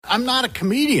I'm not a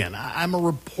comedian. I'm a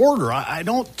reporter. I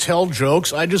don't tell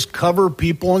jokes. I just cover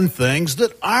people and things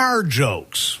that are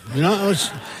jokes. You know?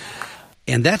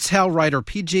 And that's how writer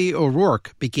P.J.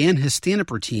 O'Rourke began his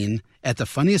stand-up routine at the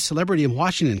Funniest Celebrity in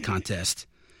Washington contest,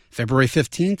 February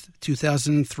 15th,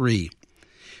 2003.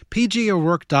 P.J.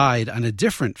 O'Rourke died on a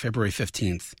different February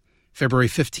 15th, February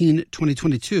 15,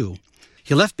 2022.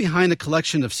 He left behind a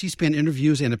collection of C-SPAN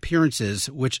interviews and appearances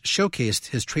which showcased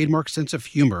his trademark sense of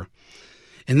humor.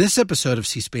 In this episode of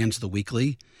C-SPAN's The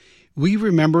Weekly, we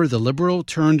remember the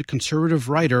liberal-turned-conservative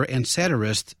writer and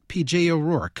satirist P.J.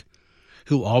 O'Rourke,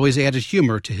 who always added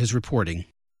humor to his reporting.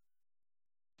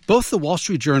 Both the Wall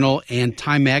Street Journal and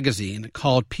Time magazine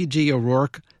called P.J.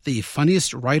 O'Rourke the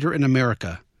funniest writer in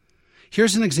America.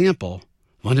 Here's an example,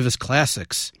 one of his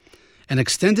classics, an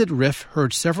extended riff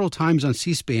heard several times on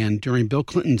C-SPAN during Bill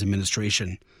Clinton's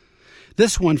administration.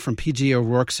 This one from P.J.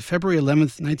 O'Rourke's February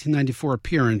 11th, 1994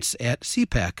 appearance at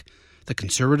CPAC, the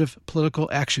Conservative Political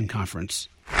Action Conference.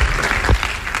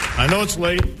 I know it's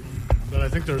late, but I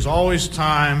think there's always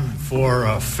time for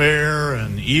a fair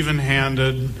and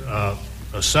even-handed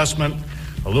assessment,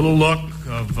 a little look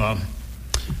of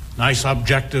nice,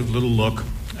 objective little look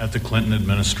at the Clinton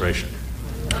administration.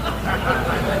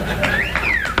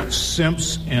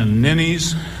 Simps and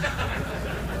ninnies,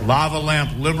 lava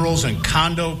lamp liberals and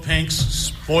condo pinks,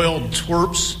 spoiled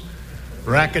twerps,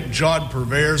 racket-jawed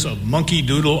purveyors of monkey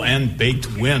doodle and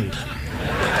baked wind.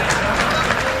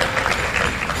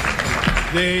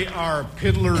 They are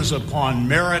piddlers upon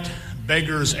merit,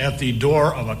 beggars at the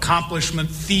door of accomplishment,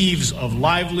 thieves of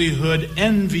livelihood,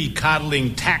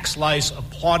 envy-coddling tax lice,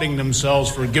 applauding themselves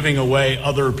for giving away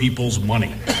other people's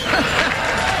money.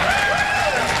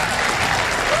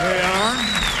 They are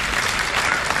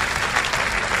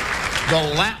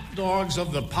the lapdogs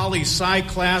of the poli-sci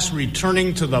class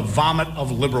returning to the vomit of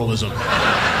liberalism. They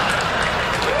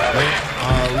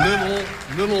are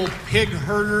little pig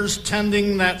herders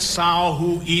tending that sow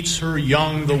who eats her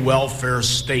young, the welfare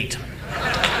state.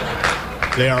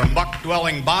 They are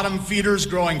muck-dwelling bottom feeders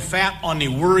growing fat on the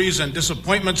worries and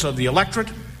disappointments of the electorate.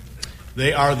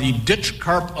 They are the ditch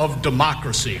carp of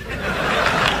democracy.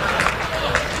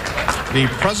 The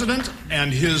president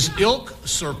and his ilk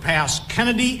surpass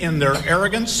Kennedy in their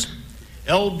arrogance,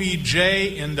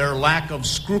 LBJ in their lack of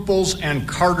scruples, and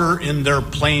Carter in their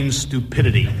plain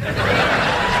stupidity.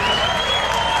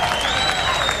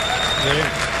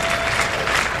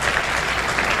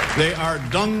 They are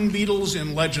dung beetles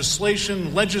in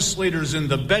legislation, legislators in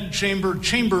the bedchamber,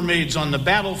 chambermaids on the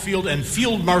battlefield, and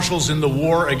field marshals in the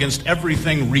war against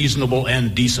everything reasonable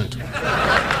and decent.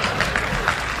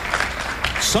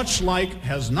 Such like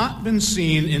has not been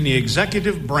seen in the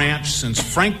executive branch since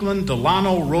Franklin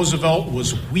Delano Roosevelt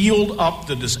was wheeled up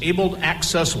the disabled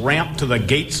access ramp to the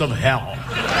gates of hell.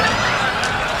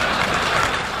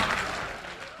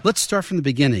 Let's start from the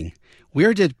beginning.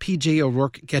 Where did P.J.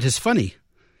 O'Rourke get his funny?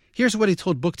 Here's what he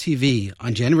told Book TV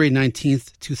on January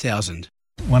 19th, 2000.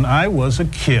 When I was a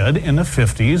kid in the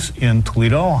 50s in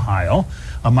Toledo, Ohio,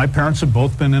 my parents had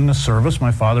both been in the service.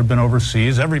 My father had been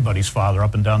overseas. Everybody's father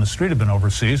up and down the street had been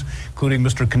overseas, including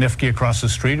Mr. Knifke across the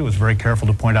street, who was very careful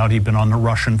to point out he'd been on the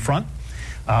Russian front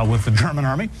with the German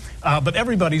army. But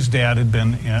everybody's dad had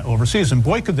been overseas, and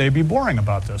boy, could they be boring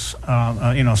about this,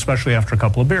 especially after a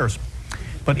couple of beers.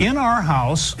 But in our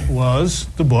house was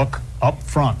the book up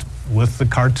front with the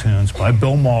cartoons by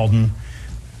Bill Malden,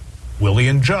 Willie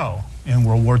and Joe in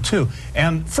World War II.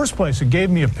 And first place, it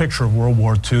gave me a picture of World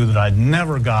War II that I'd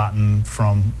never gotten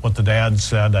from what the dad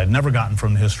said, I'd never gotten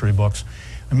from the history books.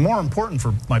 And more important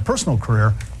for my personal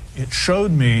career, it showed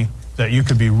me that you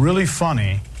could be really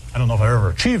funny. I don't know if I ever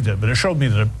achieved it, but it showed me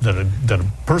that a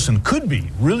person could be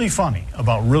really funny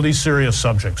about really serious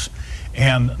subjects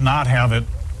and not have it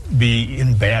be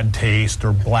in bad taste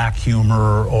or black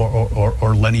humor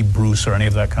or Lenny Bruce or any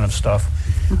of that kind of stuff,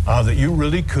 that you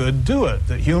really could do it,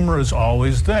 that humor is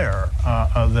always there,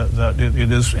 that it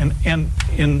is. And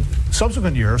in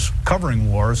subsequent years,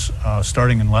 covering wars,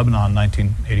 starting in Lebanon in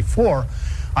 1984,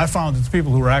 I found that the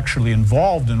people who were actually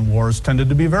involved in wars tended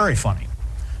to be very funny.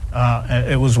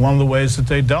 It was one of the ways that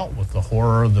they dealt with the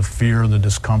horror, the fear, the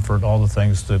discomfort, all the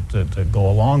things that go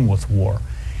along with war.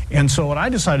 And so what I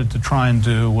decided to try and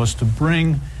do was to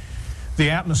bring the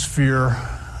atmosphere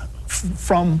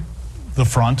from the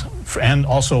front and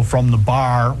also from the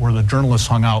bar where the journalists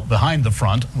hung out behind the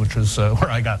front, which is where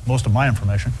I got most of my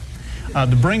information,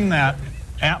 to bring that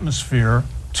atmosphere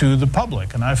to the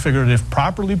public. And I figured if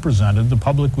properly presented, the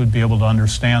public would be able to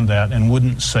understand that and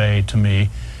wouldn't say to me,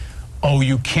 oh,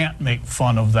 you can't make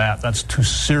fun of that. That's too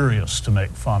serious to make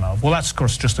fun of. Well, that's, of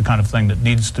course, just the kind of thing that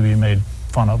needs to be made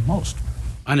fun of most.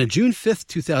 On a June 5,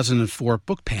 2004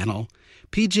 book panel,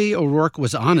 P.J. O'Rourke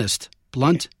was honest,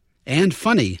 blunt, and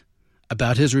funny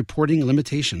about his reporting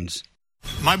limitations.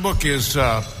 My book is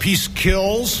Peace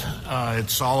Kills.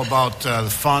 It's all about the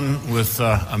fun with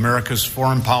America's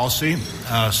foreign policy,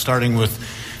 starting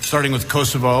with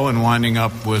Kosovo and winding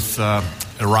up with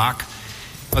Iraq.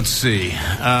 Let's see.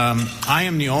 I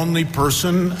am the only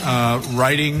person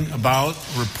reporting about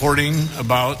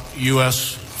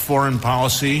U.S. foreign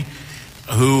policy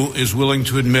who is willing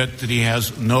to admit that he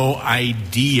has no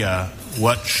idea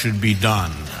what should be done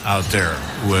out there.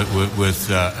 With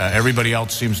everybody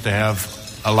else seems to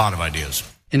have a lot of ideas.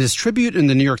 In his tribute in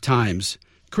the New York Times,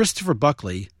 Christopher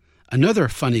Buckley, another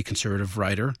funny conservative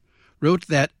writer, wrote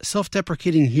that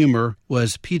self-deprecating humor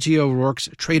was P.J. O'Rourke's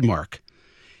trademark.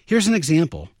 Here's an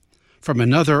example from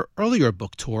another earlier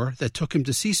book tour that took him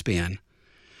to C-SPAN.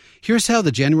 Here's how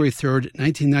the January 3rd,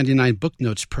 1999 Book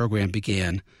Notes program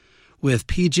began, with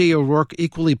P.J. O'Rourke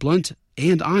equally blunt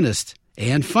and honest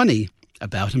and funny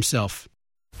about himself.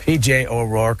 P.J.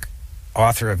 O'Rourke,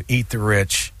 author of Eat the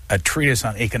Rich, a treatise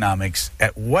on economics.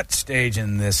 At what stage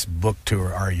in this book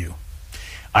tour are you?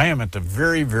 I am at the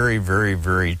very, very, very,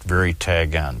 very, very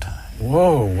tag end.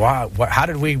 Whoa, wow. How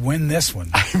did we win this one?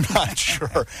 I'm not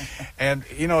sure. And,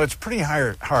 you know, it's pretty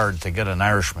hard to get an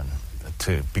Irishman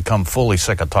to become fully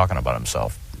sick of talking about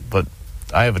himself. But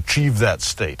I have achieved that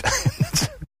state.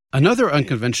 Another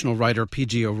unconventional writer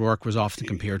P.J. O'Rourke was often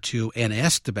compared to and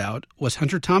asked about was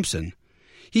Hunter Thompson.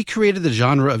 He created the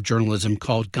genre of journalism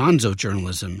called gonzo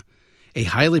journalism, a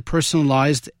highly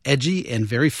personalized, edgy, and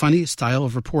very funny style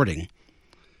of reporting.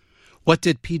 What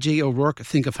did P.J. O'Rourke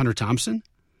think of Hunter Thompson?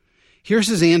 Here's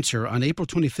his answer on April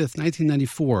 25,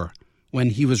 1994,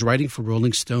 when he was writing for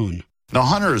Rolling Stone. No,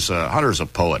 Hunter's a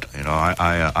poet. You know,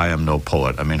 I am no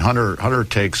poet. I mean, Hunter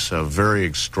takes a very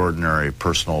extraordinary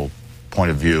personal point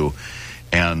of view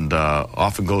and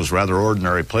often goes rather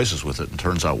ordinary places with it and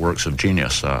turns out works of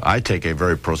genius. I take a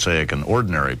very prosaic and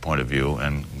ordinary point of view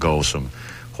and go some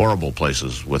horrible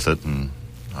places with it, and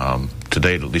to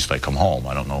date, at least, I come home.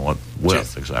 I don't know what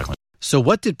with exactly. So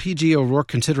what did P.J. O'Rourke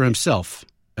consider himself?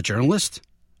 A journalist?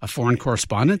 A foreign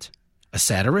correspondent? A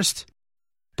satirist?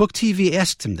 Book TV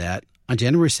asked him that on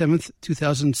January 7th,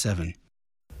 2007.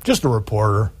 Just a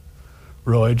reporter,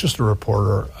 really, just a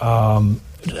reporter.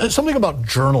 Something about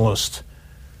journalist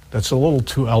that's a little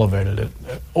too elevated.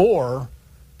 Or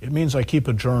it means I keep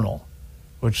a journal,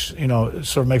 which, you know, it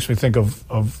sort of makes me think of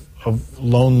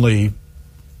lonely,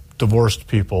 divorced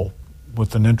people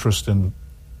with an interest in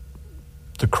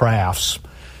the crafts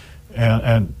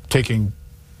and taking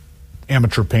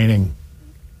amateur painting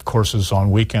courses on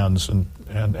weekends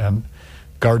and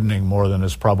gardening more than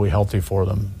is probably healthy for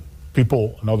them.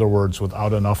 People, in other words,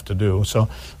 without enough to do. So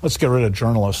let's get rid of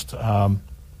journalist.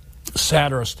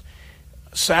 Satirist.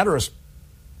 Satirist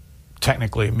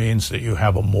technically means that you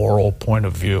have a moral point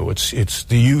of view. It's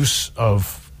the use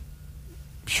of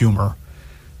humor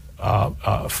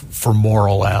for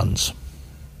moral ends.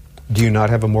 Do you not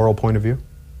have a moral point of view?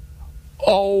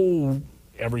 Oh,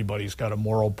 everybody's got a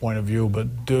moral point of view,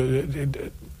 but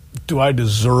do I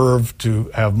deserve to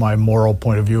have my moral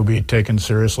point of view be taken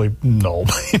seriously? No.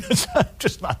 I'm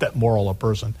just not that moral a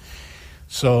person.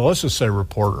 So let's just say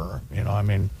reporter. You know, I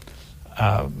mean,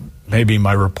 maybe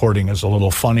my reporting is a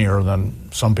little funnier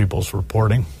than some people's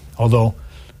reporting. Although,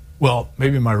 well,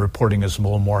 maybe my reporting is a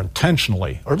little more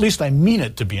intentionally, or at least I mean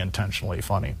it to be intentionally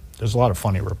funny. There's a lot of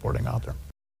funny reporting out there.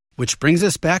 Which brings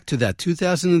us back to that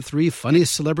 2003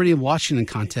 Funniest Celebrity in Washington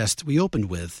contest we opened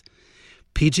with.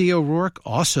 P.J. O'Rourke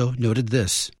also noted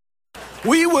this.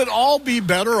 We would all be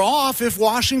better off if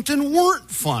Washington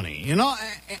weren't funny, you know?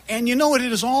 And you know, it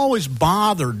has always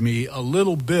bothered me a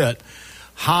little bit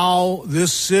how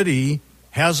this city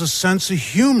has a sense of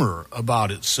humor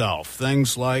about itself.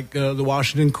 Things like the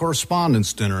Washington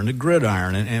Correspondents' Dinner and the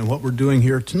Gridiron and what we're doing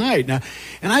here tonight. Now,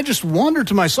 and I just wonder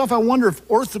to myself, I wonder if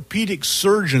orthopedic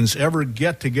surgeons ever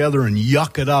get together and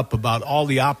yuck it up about all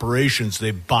the operations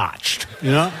they botched,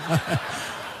 you know?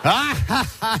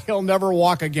 He'll never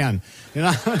walk again, you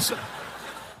know?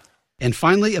 And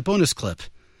finally, a bonus clip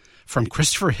from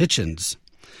Christopher Hitchens.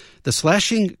 The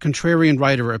slashing contrarian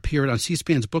writer appeared on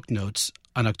C-SPAN's Book Notes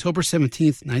on October 17,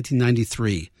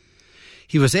 1993.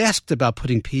 He was asked about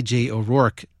putting P.J.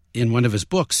 O'Rourke in one of his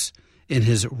books in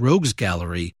his Rogues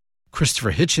Gallery.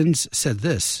 Christopher Hitchens said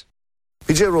this.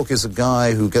 P.J. O'Rourke is a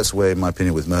guy who gets away, in my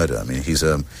opinion, with murder. I mean, he's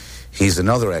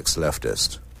another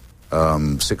ex-leftist,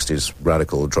 60s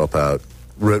radical dropout,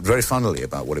 wrote very funnily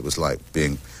about what it was like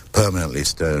being permanently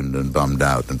stoned and bummed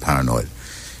out and paranoid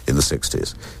in the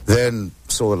 60s. Then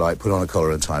saw the light, put on a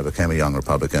collar and tie, became a young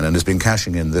Republican, and has been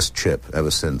cashing in this chip ever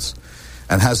since.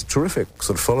 and has a terrific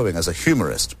sort of following as a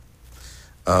humorist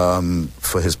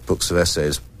for his books of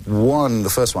essays.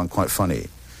 The first one, quite funny,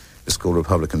 is called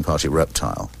Republican Party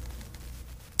Reptile.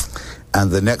 And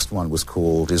the next one is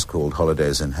called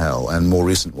Holidays in Hell, and more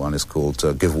recent one is called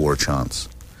Give War a Chance.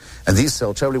 And these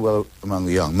sell terribly well among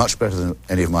the young, much better than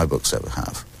any of my books ever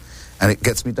have. And it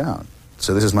gets me down.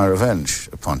 So this is my revenge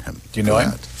upon him. Do you know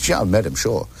him? Yeah, I've met him,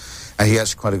 sure. And he's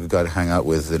actually quite a good guy to hang out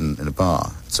with in a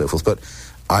bar and so forth. But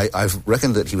I've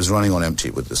reckoned that he was running on empty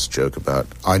with this joke about,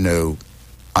 I know,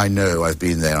 I've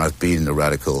been there, I've been a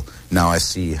radical. Now I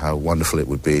see how wonderful it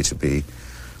would be to be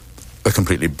a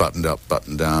completely buttoned up,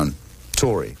 buttoned down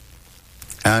Tory.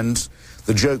 And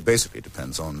the joke basically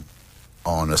depends on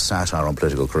a satire on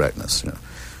political correctness. You know.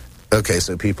 Okay,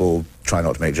 so people try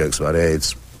not to make jokes about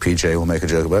AIDS. PJ will make a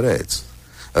joke about AIDS.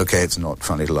 Okay, it's not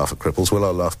funny to laugh at cripples. Well,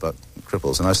 I'll laugh about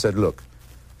cripples. And I said, look,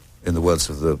 in the words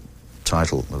of the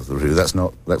title of the review,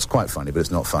 that's quite funny, but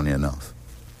it's not funny enough.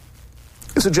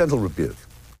 It's a gentle rebuke.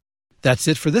 That's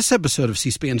it for this episode of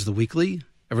C-SPAN's The Weekly.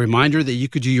 A reminder that you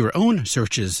could do your own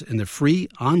searches in the free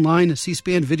online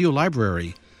C-SPAN video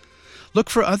library. Look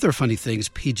for other funny things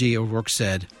P.J. O'Rourke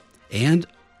said, and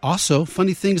also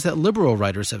funny things that liberal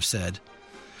writers have said.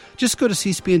 Just go to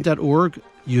cspan.org,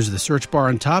 use the search bar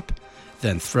on top,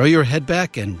 then throw your head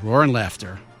back and roar in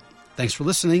laughter. Thanks for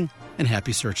listening, and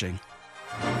happy searching.